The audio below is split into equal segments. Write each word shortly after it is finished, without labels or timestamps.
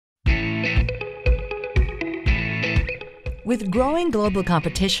With growing global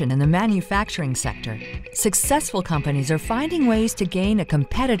competition in the manufacturing sector, successful companies are finding ways to gain a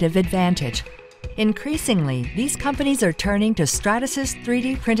competitive advantage. Increasingly, these companies are turning to Stratasys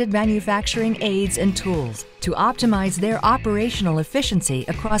 3D printed manufacturing aids and tools to optimize their operational efficiency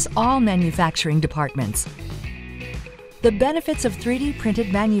across all manufacturing departments. The benefits of 3D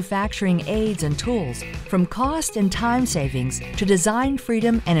printed manufacturing aids and tools, from cost and time savings to design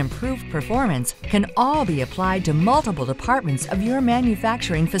freedom and improved performance, can all be applied to multiple departments of your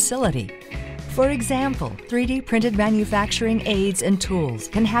manufacturing facility. For example, 3D printed manufacturing aids and tools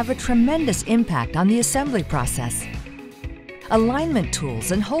can have a tremendous impact on the assembly process. Alignment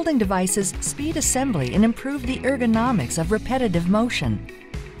tools and holding devices speed assembly and improve the ergonomics of repetitive motion.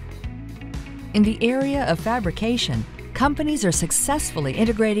 In the area of fabrication, companies are successfully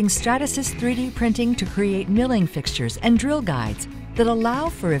integrating Stratasys 3D printing to create milling fixtures and drill guides that allow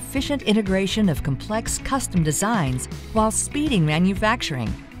for efficient integration of complex custom designs while speeding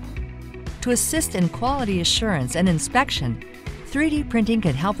manufacturing. To assist in quality assurance and inspection, 3D printing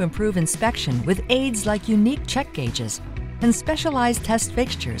can help improve inspection with aids like unique check gauges and specialized test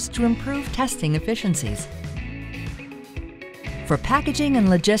fixtures to improve testing efficiencies. For packaging and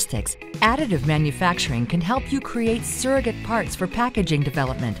logistics, additive manufacturing can help you create surrogate parts for packaging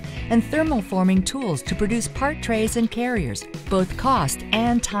development and thermal forming tools to produce part trays and carriers, both cost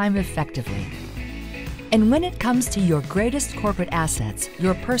and time effectively. And when it comes to your greatest corporate assets,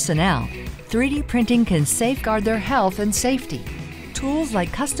 your personnel, 3D printing can safeguard their health and safety. Tools like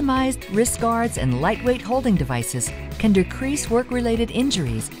customized wrist guards and lightweight holding devices can decrease work-related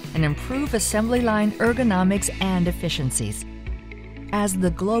injuries and improve assembly line ergonomics and efficiencies. As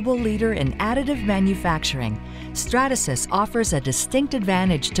the global leader in additive manufacturing, Stratasys offers a distinct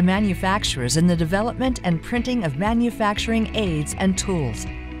advantage to manufacturers in the development and printing of manufacturing aids and tools.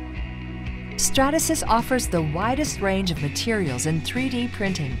 Stratasys offers the widest range of materials in 3D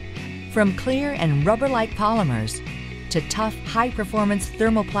printing, from clear and rubber-like polymers to tough, high-performance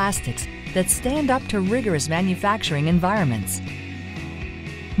thermoplastics that stand up to rigorous manufacturing environments.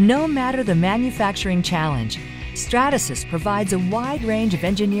 No matter the manufacturing challenge, Stratasys provides a wide range of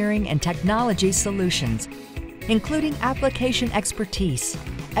engineering and technology solutions, including application expertise,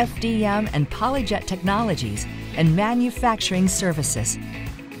 FDM and PolyJet technologies, and manufacturing services.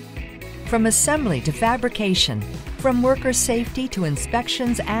 From assembly to fabrication, from worker safety to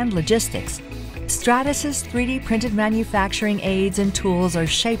inspections and logistics, Stratasys 3D printed manufacturing aids and tools are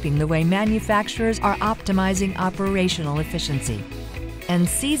shaping the way manufacturers are optimizing operational efficiency and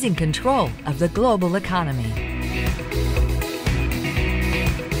seizing control of the global economy.